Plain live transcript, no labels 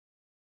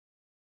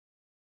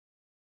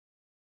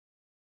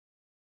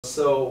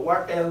So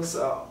what else,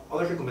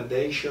 other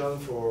recommendation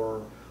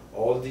for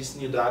all these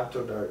new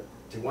doctors that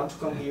they want to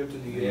come here to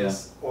the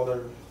US, other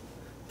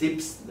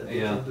tips that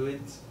they can do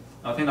it?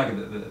 I think like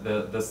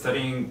the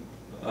studying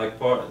like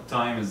part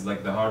time is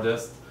like the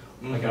hardest.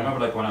 Like I remember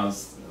like when I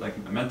was like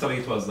mentally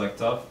it was like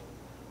tough,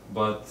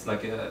 but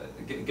like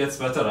it gets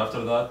better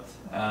after that.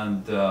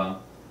 And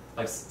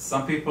like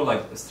some people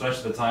like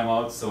stretch the time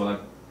out, so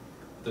like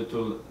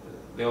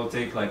they will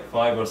take like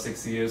 5 or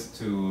 6 years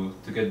to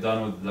get done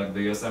with like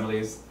the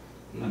USMLEs.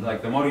 And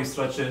like the more you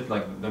stretch it,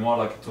 like the more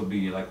like it will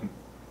be like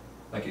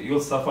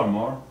you'll suffer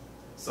more.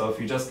 So if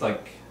you just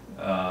like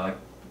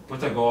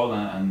put a goal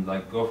and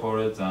like go for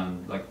it,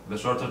 and like the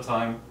shorter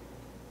time,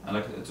 and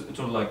like it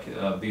will like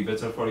be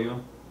better for you.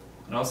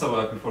 And also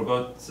like we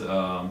forgot,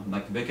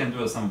 like they can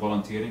do some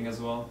volunteering as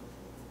well,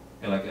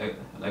 like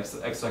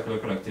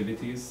extracurricular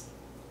activities,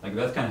 like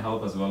that can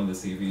help as well in the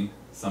CV.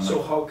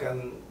 So how can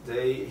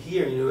they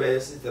here in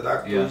US, the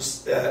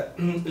doctors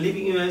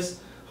living in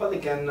US, how they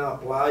can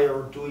apply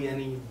or do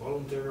any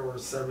volunteer or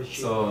service?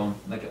 So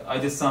like I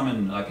did some in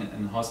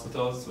in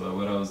hospitals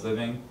where I was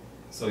living.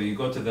 So you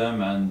go to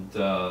them and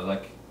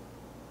like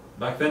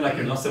back then like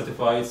you're not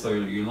certified, so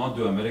you'll not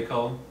do a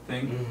medical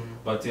thing,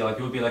 but like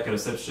you'll be like a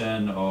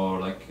reception or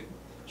like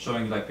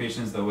showing like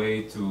patients the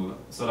way to.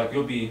 So like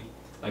you'll be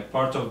like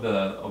part of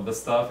the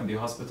staff in the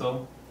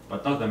hospital,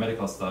 but not the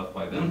medical staff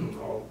by then.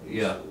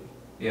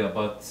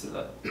 But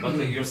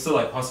like, you're still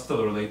like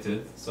hospital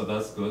related, so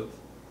that's good.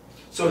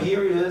 So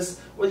here is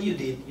what you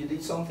did. You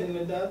did something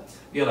like that?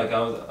 Yeah, like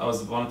I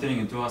was volunteering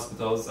in 2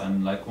 hospitals,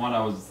 and like one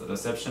I was a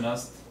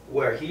receptionist.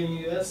 Where, here in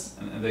the US?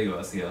 In the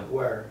US, yeah.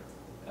 Where?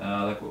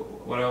 Like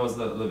where I was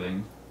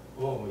living.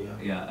 Oh yeah.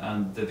 Yeah,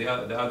 and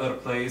the other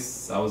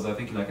place I was, I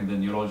think, like in the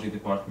neurology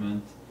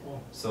department. Oh.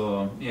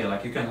 So yeah,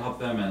 like you can help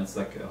them, and it's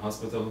like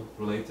hospital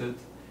related,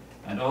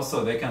 and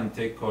also they can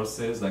take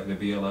courses like the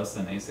BLS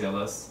and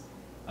ACLS.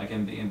 Like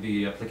in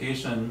the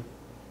application,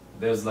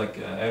 there's like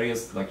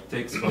areas like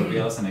takes for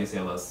BLS and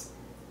ACLS.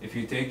 If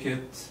you take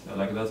it,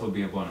 like that will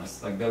be a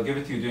bonus. Like they'll give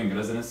it to you during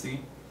residency,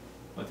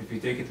 but if you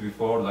take it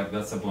before, like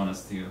that's a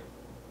bonus to you.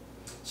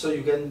 So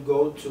you can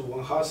go to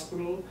one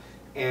hospital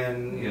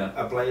and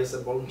apply as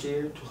a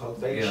volunteer to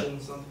help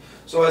patients.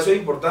 So eso es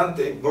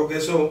importante, porque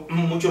eso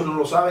muchos no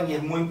lo saben y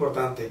es muy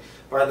importante.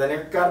 Para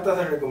tener cartas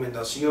de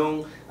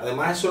recomendación,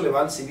 además eso le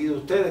va al CV de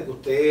ustedes, que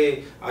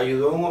usted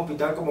ayudó en un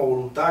hospital como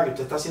voluntario,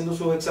 usted está haciendo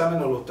sus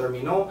exámenes, los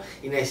terminó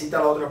y necesita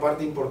la otra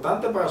parte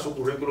importante para su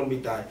currículum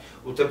vitae.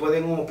 Usted puede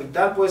en un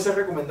hospital, puede ser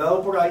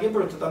recomendado por alguien,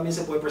 pero usted también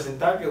se puede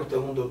presentar que usted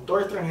es un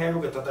doctor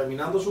extranjero que está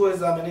terminando sus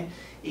exámenes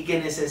y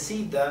que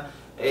necesita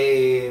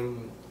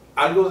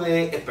algo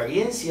de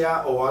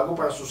experiencia o algo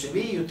para su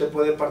CV, y usted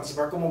puede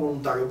participar como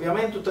voluntario.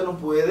 Obviamente usted no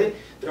puede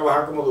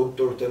trabajar como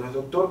doctor, usted no es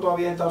doctor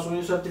todavía en Estados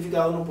Unidos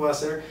certificado, no puede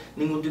hacer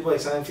ningún tipo de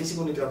examen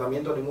físico ni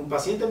tratamiento a ningún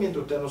paciente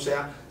mientras usted no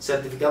sea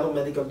certificado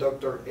medical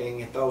doctor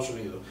en Estados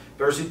Unidos.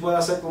 Pero sí puede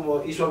hacer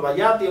como hizo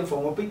Al-Bayati, él fue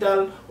a un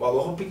hospital o a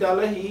 2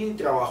 hospitales y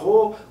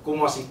trabajó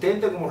como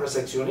asistente, como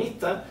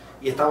recepcionista,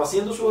 y estaba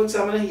haciendo sus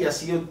exámenes y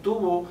así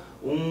obtuvo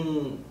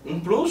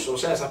un plus. O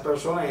sea, esas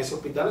personas en ese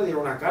hospital le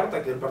dieron una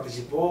carta que él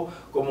participó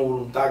como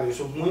voluntario.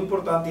 Eso es muy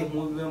importante y es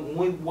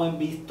muy buen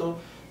visto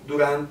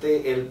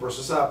durante el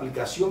proceso de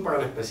aplicación para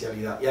la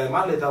especialidad. Y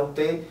además le da a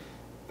usted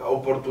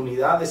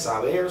oportunidad de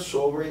saber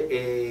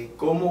sobre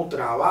cómo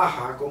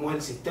trabaja, cómo es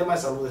el sistema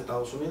de salud de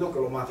Estados Unidos, que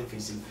es lo más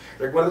difícil.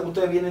 Recuerden que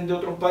ustedes vienen de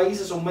otros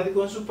países, son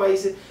médicos en sus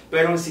países,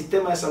 pero el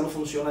sistema de salud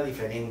funciona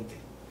diferente.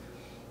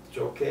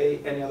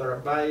 Okay, any other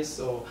advice?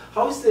 So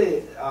how is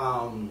the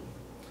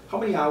how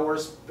many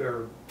hours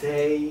per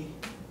day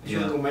do you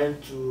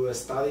recommend to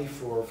study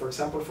for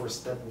example, for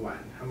step 1?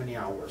 How many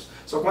hours?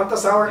 So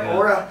cuántas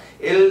horas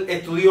él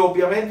estudió.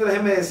 Obviamente,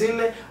 déjeme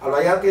decirle,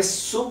 Al-Bayati es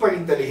súper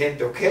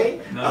inteligente,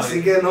 ¿ok? No,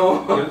 así que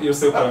no. You're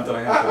súper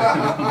inteligente.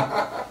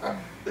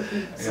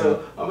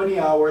 So how many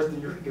hours do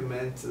you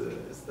recommend to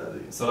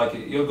study? So like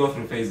you'll go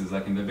through phases.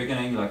 Like in the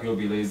beginning, like you'll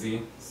be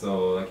lazy,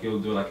 so like you'll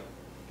do like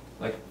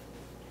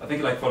I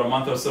think like for a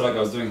month or so, like I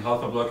was doing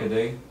half a block a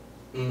day,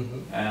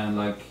 and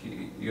like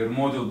your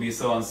mood will be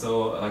so and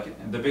so. Like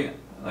in the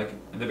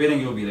beginning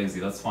you'll be lazy.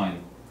 That's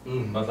fine,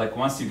 but like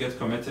once you get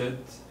committed,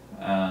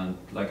 and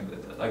like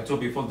it will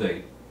be full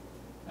day,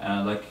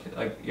 and like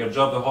your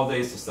job the whole day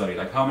is to study.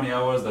 Like how many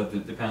hours, that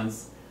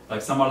depends.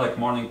 Like some are like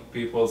morning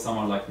people, some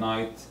are like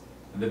night.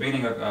 In the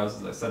beginning, like, I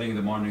was like, studying in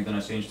the morning, then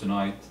I changed to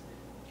night.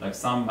 Like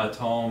some at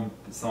home,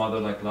 some other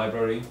like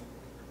library,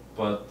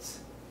 but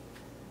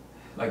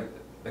like.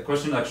 The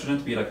question like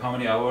shouldn't be like how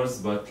many hours,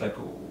 but like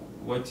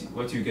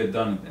what you get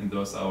done in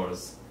those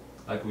hours.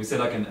 Like we said,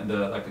 like in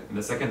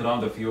the second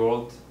round of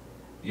UWorld,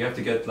 you have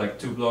to get like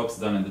 2 blocks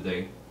done in the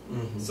day.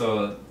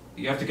 So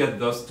you have to get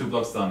those 2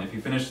 blocks done. If you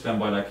finish them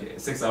by like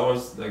 6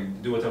 hours,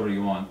 like do whatever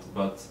you want.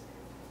 But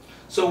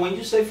so when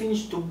you say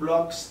finish 2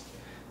 blocks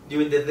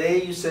during the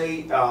day, you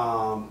say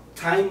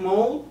time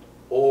mode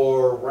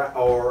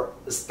or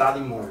study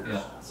mode?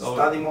 Yeah,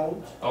 study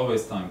mode.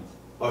 Always timed.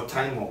 Or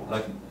time mode.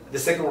 Like the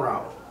second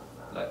round.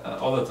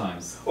 all the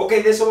times. Ok,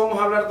 de eso vamos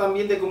a hablar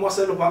también, de cómo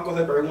hacer los bancos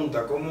de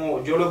preguntas.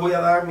 Como yo les voy a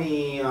dar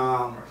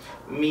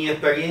mi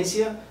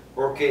experiencia,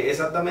 porque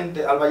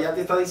exactamente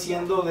Al-Bayati está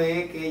diciendo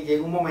de que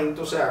llega un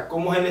momento, o sea,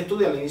 cómo es el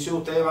estudio. Al inicio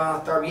ustedes van a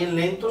estar bien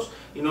lentos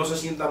y no se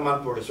sientan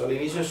mal por eso. Al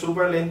inicio es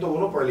súper lento,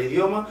 uno por el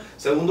idioma,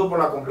 segundo por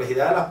la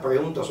complejidad de las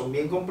preguntas, son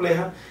bien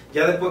complejas.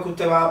 Ya después que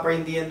usted va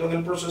aprendiendo en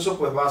el proceso,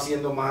 pues va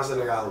siendo más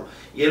acelerado.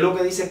 Y es lo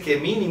que dice que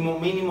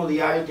mínimo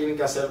diario tienen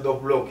que hacer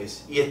 2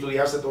 bloques y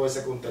estudiarse todo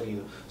ese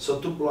contenido. So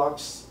 2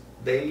 blocks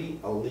daily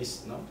at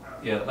least, no?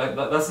 Yeah,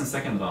 that's in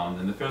second round.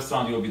 In the first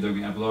round you'll be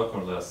doing a block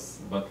or less,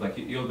 but like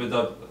you'll build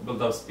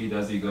up speed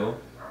as you go.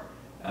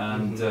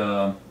 And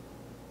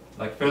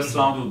like first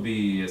round will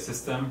be a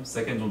system,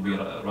 second will be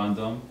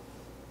random.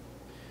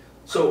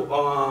 So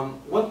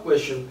one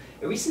question: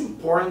 is it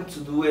important to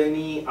do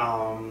any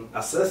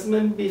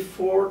assessment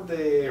before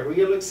the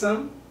real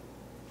exam?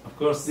 Of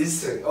course.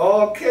 Dice,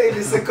 ok,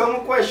 dice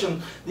common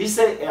question.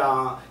 Dice,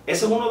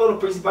 ese es uno de los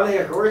principales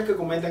errores que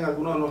cometen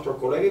algunos de nuestros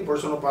colegas y por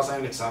eso no pasan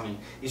el examen.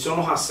 Y son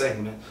los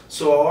assessments.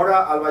 So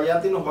ahora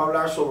Al-Bayati nos va a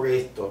hablar sobre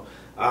esto.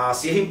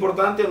 Si es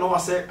importante o no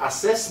hacer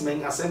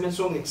assessment. Assessment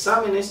son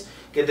exámenes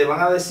que te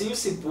van a decir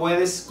si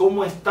puedes,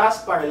 cómo estás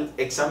para el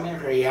examen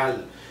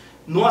real.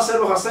 No hacer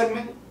los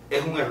assessments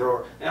es un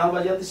error. And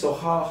Al-Bayati, so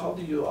how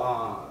do you...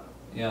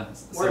 yeah.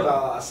 What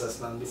about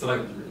assessment? So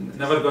like,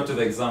 never go to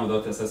the exam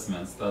without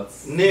assessments.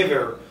 That's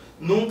never.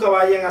 Nunca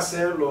vayan a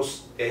hacer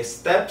los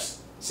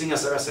steps sin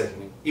hacer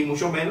assessment, y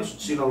mucho menos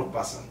si no los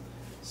pasan.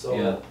 So,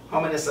 yeah.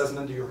 How many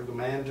assessments do you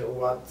recommend? Or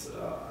what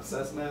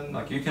assessment?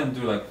 Like you can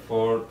do like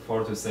 4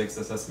 to 6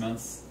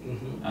 assessments,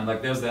 and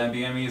like there's the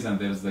MBMEs and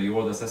there's the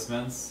world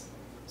assessments.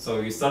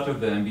 So you start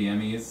with the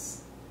MBMEs,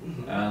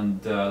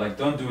 and like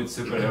don't do it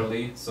super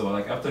early. So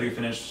like after you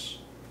finish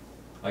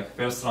like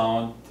first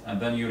round, and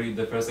then you read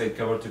the first 8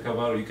 cover to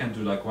cover, you can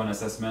do like 1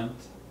 assessment.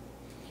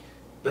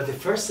 But the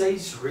first 8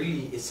 is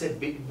really, it's a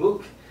big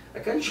book. I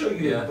can show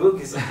you Yeah. the book.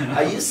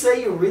 You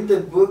say you read the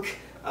book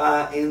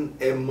in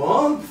a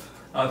month?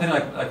 I think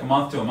like a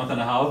month to a month and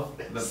a half.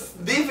 It's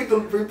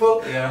difficult,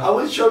 people. Yeah. I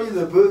will show you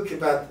the book,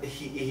 but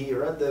he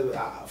read the.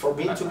 For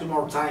me, it took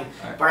more time.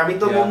 Para mí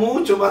tomó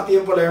mucho más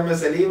tiempo leerme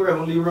ese libro. Es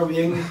un libro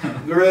bien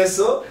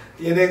grueso.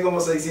 Tiene como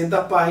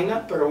 600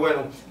 páginas, pero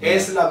bueno,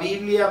 es la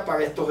Biblia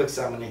para estos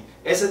exámenes.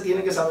 Ese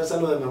tiene que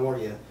sabérselo de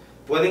memoria.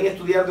 Pueden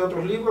estudiar de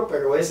otros libros,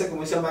 pero ese,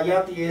 como dice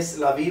Al-Bayati, es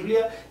la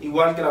Biblia,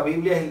 igual que la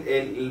Biblia es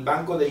el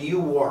banco de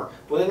UWAR.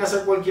 Pueden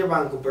hacer cualquier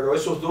banco, pero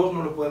esos 2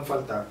 no les pueden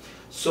faltar.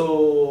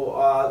 So,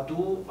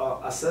 do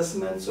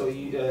assessments, so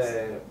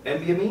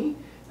MBME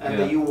and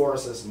the UWAR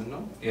assessment,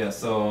 no? Yeah,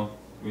 so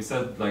we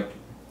said like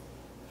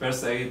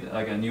first 8,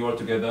 like and UWAR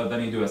together,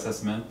 then you do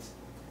assessment.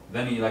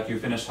 Then you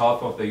finish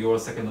half of the UWAR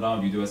second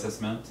round, you do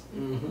assessment.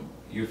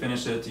 You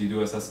finish it, you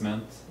do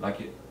assessment. Like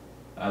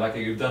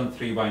you've done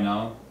 3 by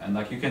now, and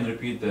like you can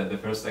repeat the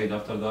first 8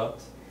 after that.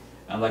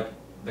 And like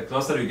the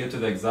closer you get to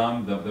the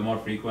exam, the more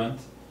frequent.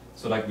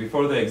 So like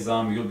before the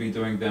exam, you'll be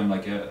doing them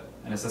like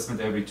an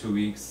assessment every 2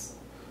 weeks.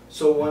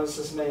 So 1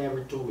 assessment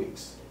every 2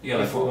 weeks? Yeah,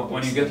 like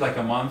when you get like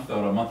a month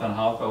or a month and a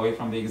half away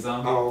from the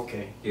exam. Oh,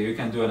 okay. Yeah, you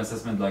can do an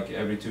assessment like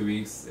every 2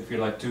 weeks. If you're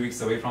like 2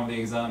 weeks away from the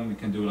exam, you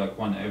can do like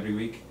 1 every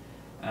week.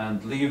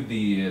 And leave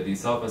the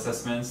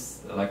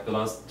self-assessments like the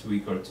last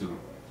week or 2.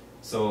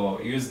 So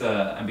use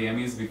the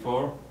MBMEs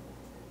before,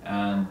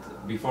 and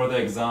before the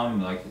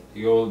exam, like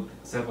you'll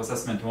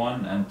self-assessment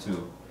 1 and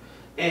 2.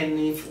 And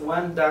if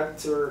one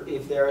doctor,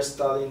 if they are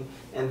studying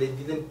and they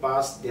didn't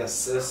pass the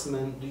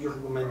assessment, do you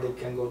recommend they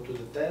can go to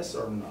the test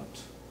or not?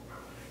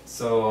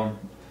 So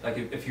like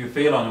if you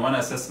fail on 1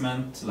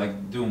 assessment,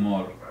 like do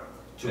more.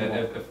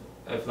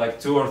 If like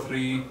 2 or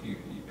 3,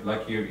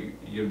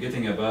 you're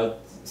getting a bad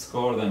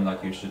score, then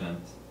like you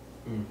shouldn't.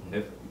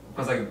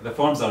 Because like the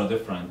forms are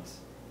different.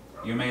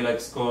 You may like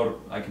score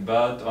like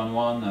bad on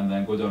 1 and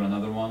then go down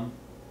another one.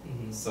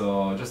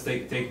 So just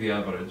take the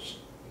average.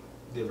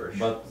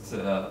 But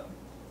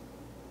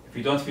if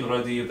you don't feel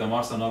ready, if the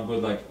marks are not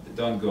good, like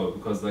don't go,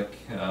 because like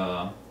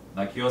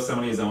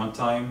USMLE is a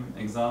one-time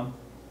exam,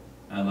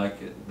 and like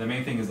the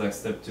main thing is like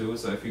step 2.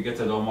 So if you get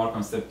a low mark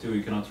on step 2,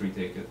 you cannot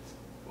retake it.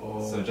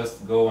 So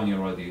just go when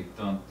you're ready.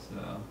 Don't.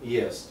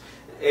 Yes.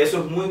 Eso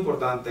es muy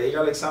importante, ir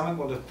al examen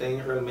cuando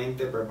estén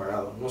realmente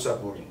preparados, no se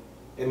apuren.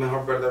 Es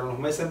mejor perder unos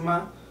meses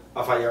más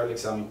a fallar el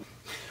examen.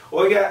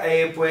 Oiga,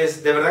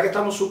 pues de verdad que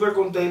estamos súper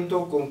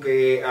contentos con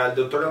que al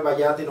Dr.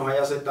 Al-Bayati nos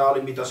haya aceptado la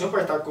invitación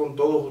para estar con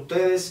todos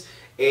ustedes,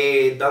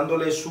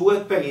 dándole su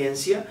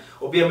experiencia.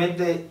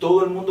 Obviamente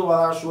todo el mundo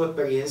va a dar su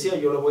experiencia,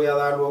 yo les voy a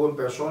dar luego en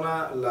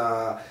persona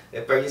la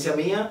experiencia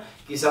mía.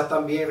 Quizás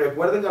también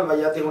recuerden que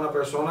Al-Bayati es una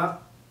persona,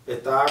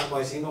 está, como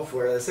decimos,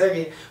 fuera de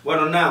serie.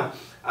 Bueno, now,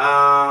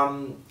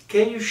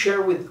 can you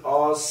share with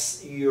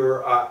us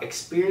your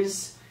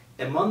experience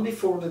a month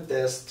before the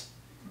test,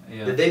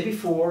 the day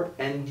before,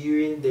 and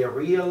during the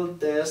real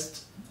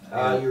test,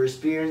 your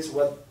experience?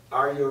 What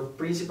are your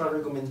principal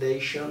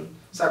recommendations?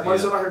 O sea,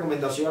 ¿cuáles son las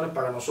recomendaciones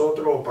para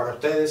nosotros o para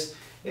ustedes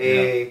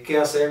qué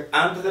hacer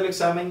antes del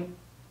examen,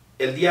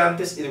 el día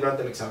antes y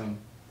durante el examen?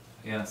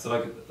 Yeah, so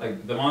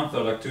like the month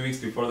or like 2 weeks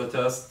before the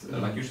test,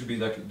 like you should be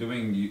like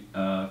doing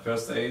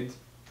first aid,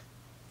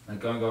 like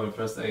going over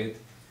first aid,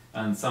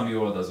 and some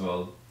UWorld as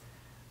well.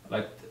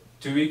 Like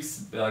 2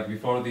 weeks like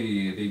before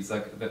the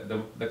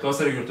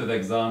closer you're to the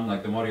exam,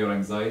 like the more your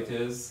anxiety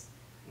is,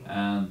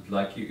 and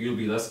like you'll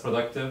be less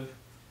productive.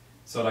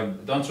 So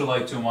like don't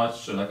rely too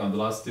much like on the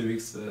last 2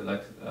 weeks,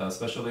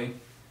 especially,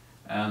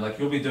 and like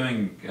you'll be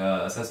doing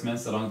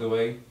assessments along the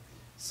way.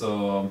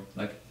 So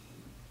like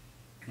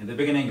in the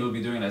beginning you'll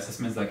be doing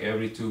assessments like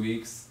every 2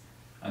 weeks,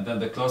 and then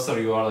the closer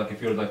you are, like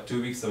if you're like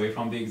 2 weeks away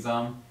from the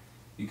exam,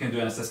 you can do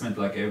an assessment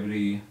like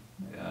every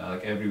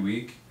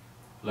week.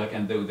 Like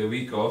and the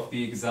week of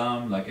the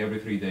exam, like every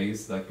 3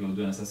 days, like you'll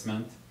do an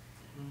assessment,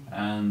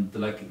 and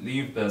like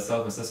leave the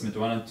self-assessment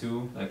 1 and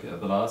 2 like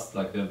the last,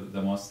 like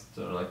the most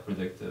like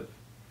predictive.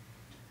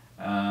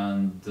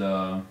 And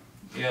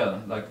yeah,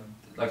 like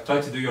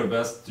try to do your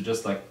best to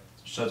just like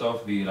shut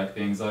off the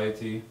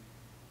anxiety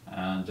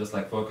and just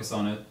like focus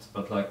on it,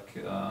 but like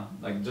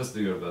just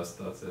do your best,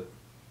 that's it.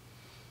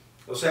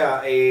 O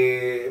sea,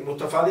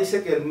 Mustafa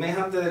dice que el mes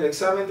antes del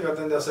examen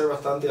traten de hacer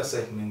bastante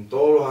assessment,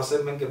 todos los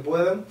assessment que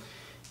puedan,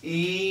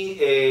 y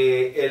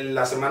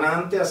la semana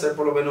antes hacer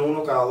por lo menos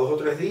uno cada 2 o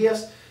 3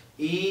 días,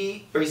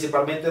 y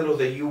principalmente los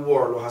de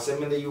UWorld, los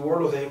assessment de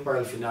UWorld los dejen para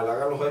el final,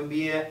 háganlos en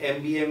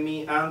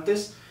BME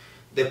antes.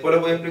 Después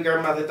les voy a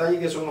explicar más detalle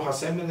que son los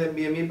assessment de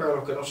BME para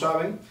los que no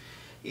saben,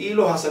 y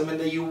los assessment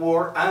de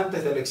UWorld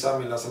antes del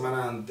examen, la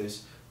semana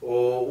antes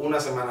o una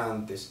semana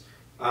antes.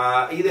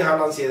 Y dejar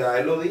la ansiedad.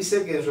 Él lo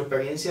dice que en su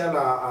experiencia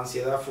la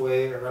ansiedad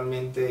fue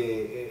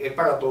realmente, es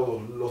para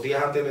todos. Los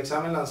días antes del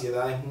examen la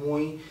ansiedad es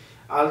muy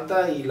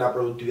alta y la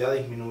productividad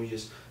disminuye.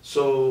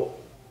 So,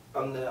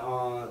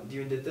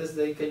 during the test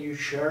day, can you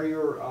share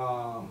your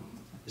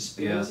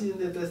experience in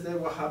the test day?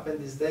 What happened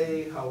this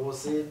day? How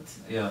was it?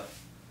 Yeah.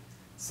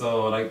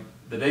 So like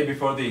the day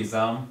before the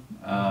exam,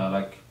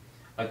 like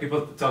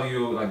people tell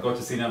you like go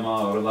to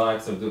cinema or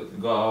relax or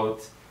go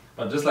out,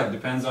 but just like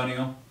depends on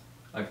you.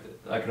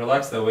 Like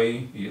relax the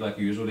way you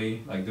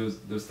usually like do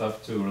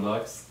stuff to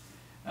relax.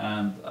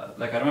 And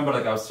like I remember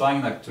like I was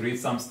trying like to read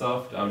some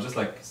stuff. I was just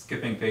like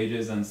skipping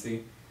pages and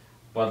see,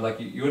 but like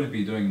you wouldn't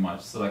be doing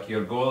much. So like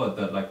your goal at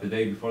that like the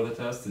day before the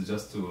test is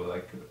just to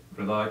like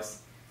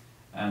relax,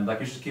 and like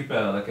you should keep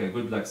a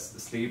good like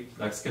sleep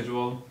like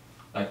schedule.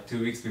 Like 2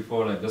 weeks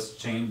before, like just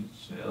change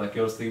like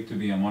your sleep to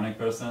be a morning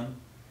person.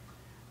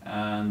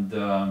 And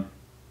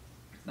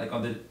like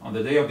on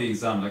the day of the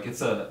exam, like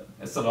it's a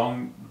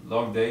long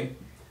day,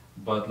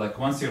 but like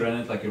once you're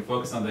in it, like you're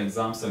focused on the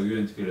exam, so you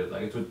wouldn't feel it.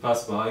 Like it would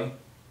pass by,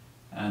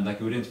 and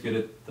like you wouldn't feel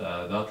it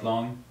that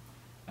long.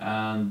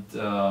 And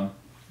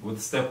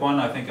with step 1,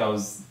 I think I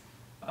was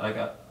like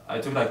I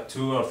took like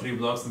 2 or 3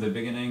 blocks in the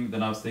beginning.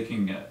 Then I was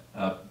taking like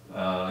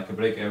a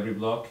break every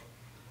block.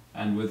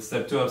 And with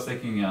step 2, I was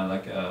taking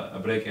like a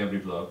break every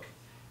block,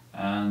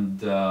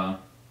 and I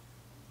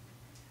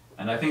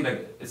think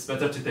like it's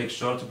better to take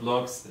short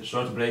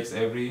breaks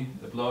every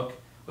block,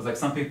 because like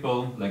some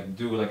people like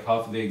do like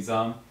half of the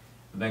exam,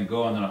 and then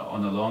go on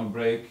a long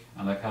break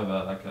and like have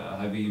a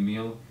heavy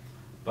meal,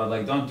 but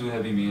like don't do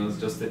heavy meals.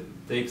 Just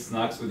take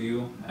snacks with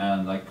you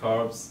and like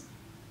carbs,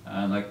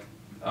 and like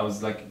I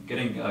was like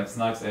getting like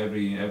snacks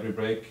every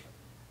break,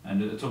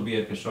 and it will be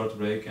like a short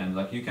break, and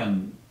like you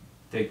can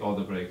take all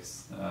the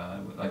breaks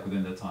like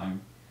within the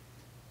time,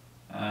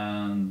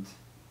 and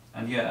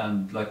yeah,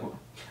 and like.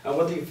 And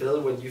what do you feel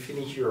when you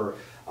finish your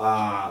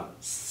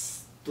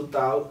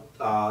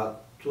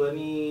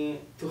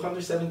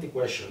 270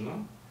 question?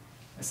 No,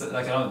 it's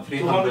like around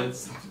 300.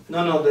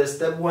 No, the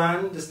step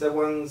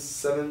 1,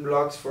 7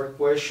 blocks for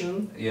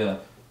question. Yeah.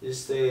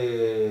 Is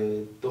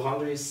the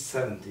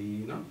 270,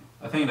 you know?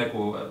 I think like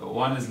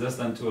 1 is less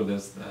than 2 of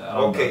this.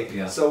 Okay, that,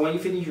 yeah. So when you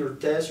finish your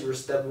test, your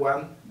step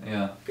 1,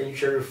 yeah. Can you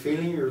share your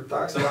feeling, your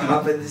thoughts? What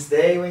happened this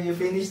day when you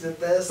finish the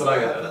test? So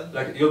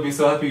like you'll be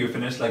so happy you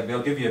finished. Like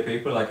they'll give you a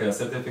paper, like a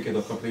certificate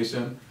of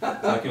completion.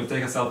 Like you'll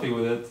take a selfie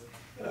with it,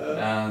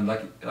 and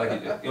like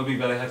you'll be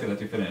very happy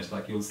that you finished.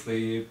 Like you'll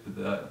sleep.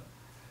 The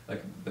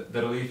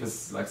relief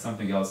is like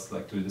something else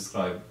like to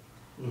describe.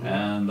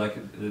 And like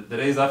the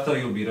days after,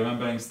 you'll be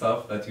remembering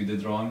stuff that you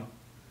did wrong,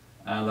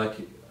 and like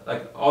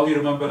all you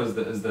remember is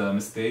the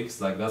mistakes.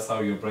 Like that's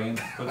how your brain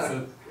puts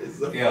it.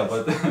 Yeah,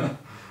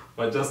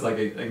 but just like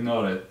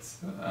ignore it,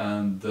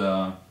 and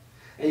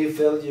you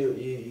felt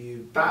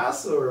you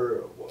pass,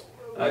 or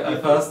I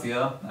passed,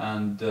 yeah,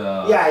 and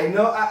yeah, I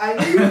know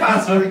you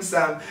passed your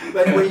exam,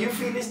 but when you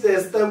finish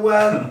the step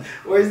 1,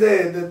 where's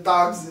the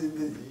talks?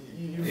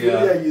 You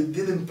feel that you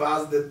didn't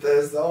pass the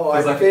test. Oh,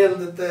 I failed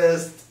the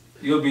test.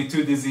 You'll be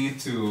too dizzy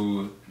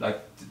to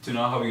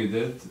know how you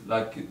did.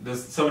 Like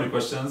there's so many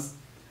questions,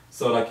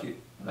 so like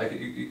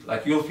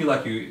you'll feel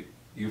like you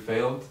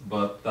failed,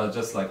 but that's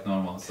just like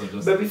normal. So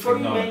just. But before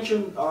you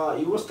mentioned,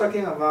 you was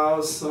talking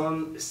about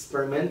some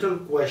experimental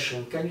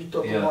question. Can you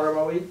talk more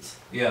about it?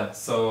 Yeah.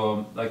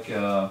 So like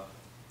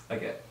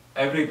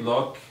every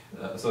block,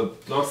 so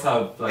blocks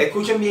have like...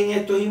 Escuchen bien,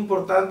 esto es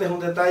importante, es un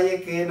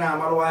detalle que nada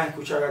más lo van a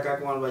escuchar acá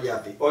con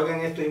Al-Bayati.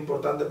 Oigan, esto es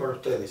importante para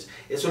ustedes.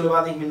 Eso le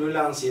va a disminuir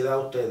la ansiedad a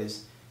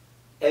ustedes.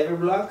 Every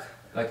block...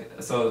 Like,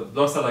 so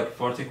blocks are like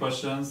 40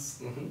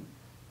 questions,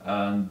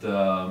 and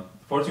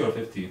 40 or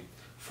 50.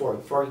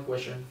 40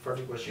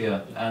 questions.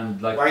 Yeah,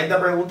 and like... 40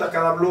 preguntas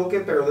cada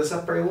bloque, pero de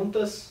esas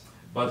preguntas...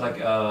 But like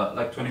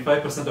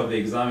 25% of the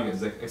exam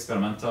is like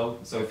experimental.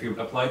 So if you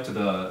apply to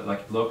the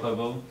like block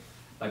level,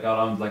 like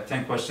around like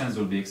 10 questions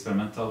will be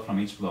experimental from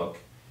each block,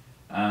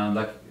 and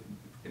like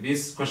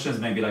these questions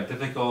may be like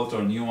difficult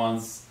or new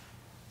ones.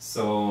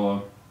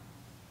 So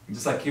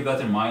just like keep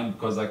that in mind,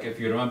 because like if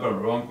you remember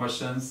wrong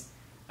questions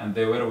and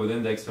they were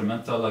within the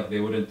experimental, like they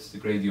wouldn't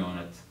grade you on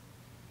it.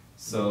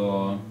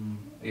 So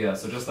yeah,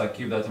 so just like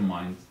keep that in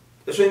mind.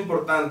 Eso es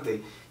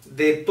importante.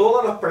 De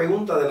todas las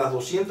preguntas, de las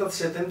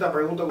 270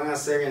 preguntas que van a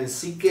hacer en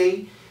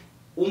CK,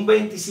 un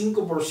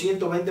 25%,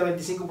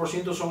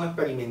 20-25% son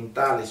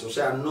experimentales, o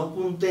sea, no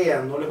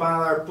puntean, no les van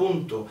a dar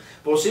puntos.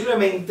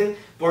 Posiblemente,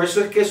 por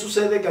eso es que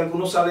sucede que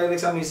algunos salen del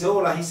examen y dicen,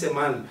 oh, las hice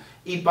mal,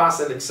 y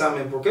pasa el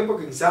examen. ¿Por qué?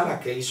 Porque quizás las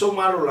que hizo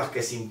mal o las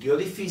que sintió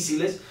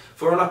difíciles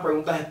fueron las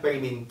preguntas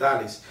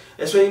experimentales.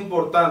 Eso es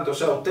importante, o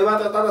sea, usted va a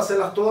tratar de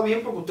hacerlas todas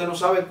bien porque usted no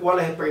sabe cuál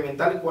es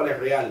experimental y cuál es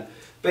real.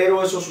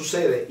 Pero eso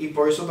sucede y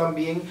por eso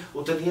también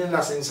usted tiene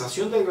la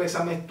sensación de que el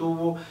examen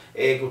estuvo,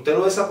 que usted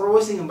lo desaprobó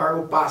y sin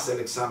embargo pasa el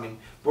examen.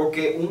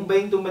 Porque un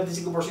 20 o un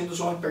 25%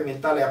 son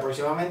experimentales.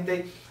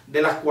 Aproximadamente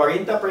de las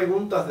 40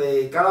 preguntas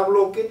de cada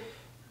bloque,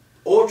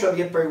 8 a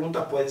 10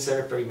 preguntas pueden ser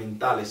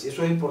experimentales. Y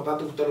eso es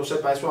importante que usted lo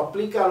sepa. Eso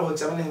aplica a los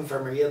exámenes de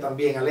enfermería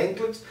también. Al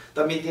NCLEX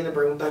también tiene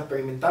preguntas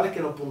experimentales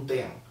que no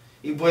puntean.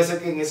 Y puede ser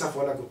que en esa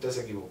fue la que usted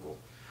se equivocó.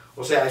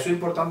 O sea, eso es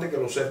importante que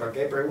lo sepa.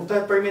 Que hay preguntas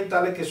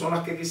experimentales que son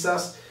las que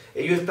quizás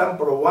ellos están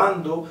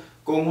probando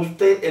con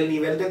usted el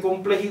nivel de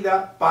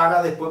complejidad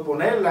para después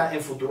ponerla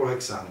en futuros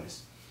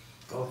exámenes.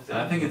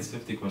 I think it's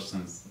 50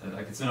 questions.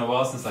 Like it's been a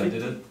while since 50? I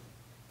did it.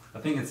 I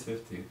think it's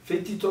 50.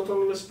 50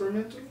 total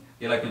experimental?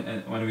 Yeah, like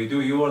when we do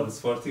UR, it's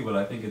 40, but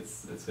I think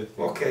it's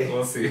 50. Okay.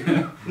 We'll see.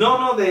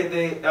 No,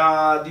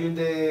 during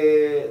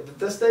the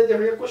test day, the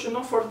real question,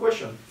 no, 40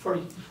 question.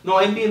 40. No,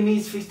 NBME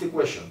is 50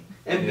 question.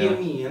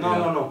 NBME, yeah.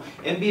 No.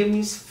 NBME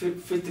is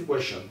 50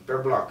 question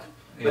per block.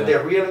 But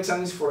the real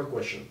exam is 40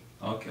 question.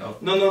 Okay.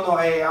 No,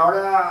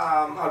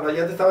 ahora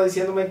Al-Bayati estaba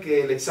diciéndome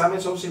que el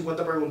examen son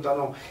 50 preguntas,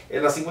 no.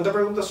 Las 50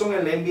 preguntas son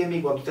el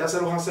NBME, cuando usted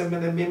hace los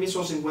assessments de NBME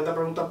son 50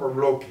 preguntas por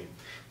bloque,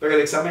 pero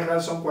el examen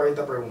real son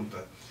 40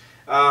 preguntas.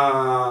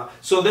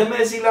 Déjeme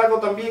decirle algo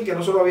también que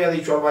no se lo había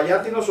dicho.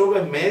 Al-Bayati no solo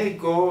es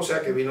médico, o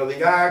sea que vino de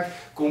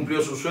Irak,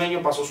 cumplió su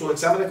sueño, pasó sus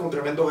exámenes con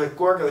tremendos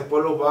scores que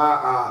después los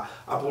va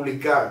a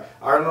publicar.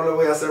 Ahora no le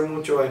voy a hacer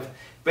mucho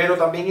pero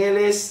también él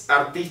es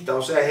artista,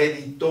 o sea, es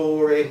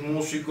editor, es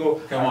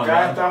músico.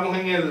 Acá estamos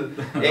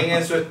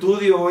en su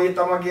estudio, hoy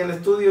estamos aquí en el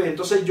estudio, y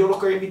entonces yo los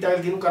quería invitar.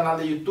 Él tiene un canal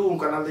de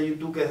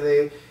YouTube, que es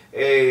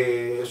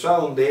de, o sea,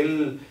 donde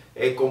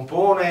él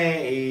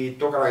compone y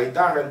toca la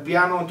guitarra, el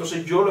piano.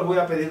 Entonces yo les voy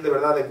a pedir de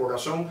verdad, de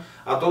corazón,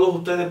 a todos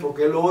ustedes,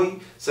 porque él hoy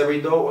se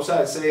brindó, o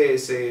sea, él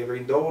se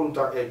brindó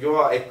voluntario.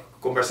 Yo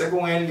conversé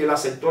con él y él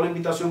aceptó la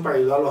invitación para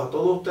ayudarlos a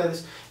todos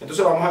ustedes.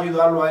 Entonces vamos a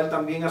ayudarlo a él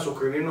también a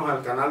suscribirnos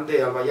al canal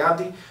de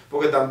Al-Bayati,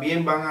 porque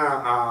también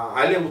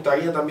a él le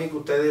gustaría también que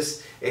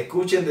ustedes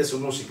escuchen de su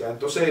música.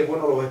 Entonces,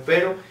 bueno, los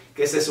espero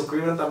que se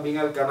suscriban también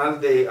al canal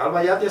de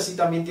Al-Bayati, así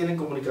también tienen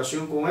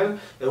comunicación con él.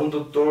 Es un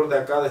doctor de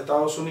acá de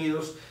Estados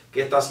Unidos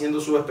que está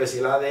haciendo su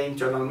especialidad de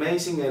Internal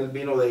Medicine. Él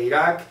vino de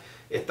Irak,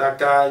 está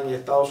acá en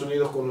Estados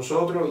Unidos con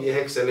nosotros y es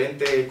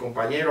excelente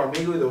compañero,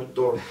 amigo y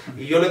doctor.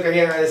 Y yo le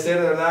quería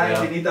agradecer de verdad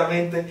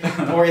infinitamente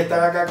por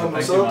estar acá con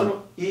nosotros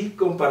y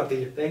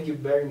compartir. Thank you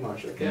very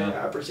much. Okay,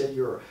 I appreciate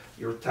your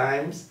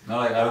times.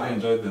 No, I really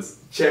enjoyed this.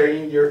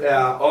 Sharing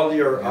all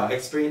your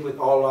experience with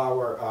all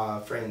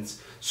our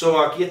friends. So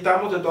aquí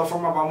estamos. De todas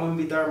formas vamos a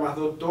invitar a más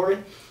doctores.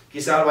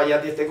 Quizás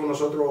Al-Bayati esté con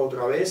nosotros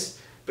otra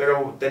vez,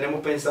 pero tenemos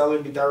pensado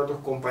invitar a otros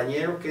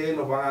compañeros que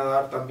nos van a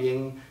dar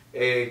también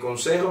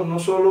consejos, no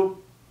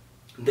solo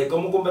de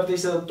cómo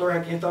convertirse en doctores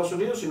aquí en Estados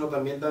Unidos, sino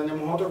también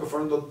tenemos otros que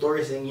fueron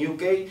doctores en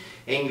UK,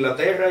 en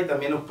Inglaterra, y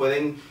también nos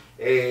pueden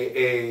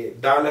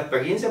dar la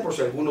experiencia por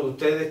si alguno de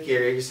ustedes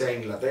quiere irse a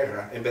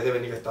Inglaterra en vez de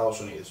venir a Estados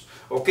Unidos.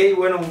 Ok,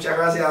 bueno, muchas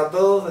gracias a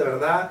todos, de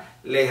verdad,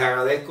 les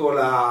agradezco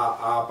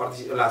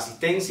la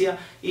asistencia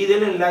y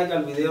denle like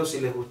al video si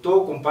les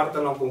gustó,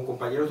 compártanlo con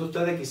compañeros de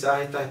ustedes,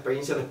 quizás estas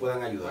experiencias les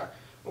puedan ayudar.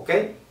 Ok,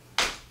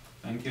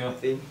 thank you.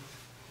 Sí.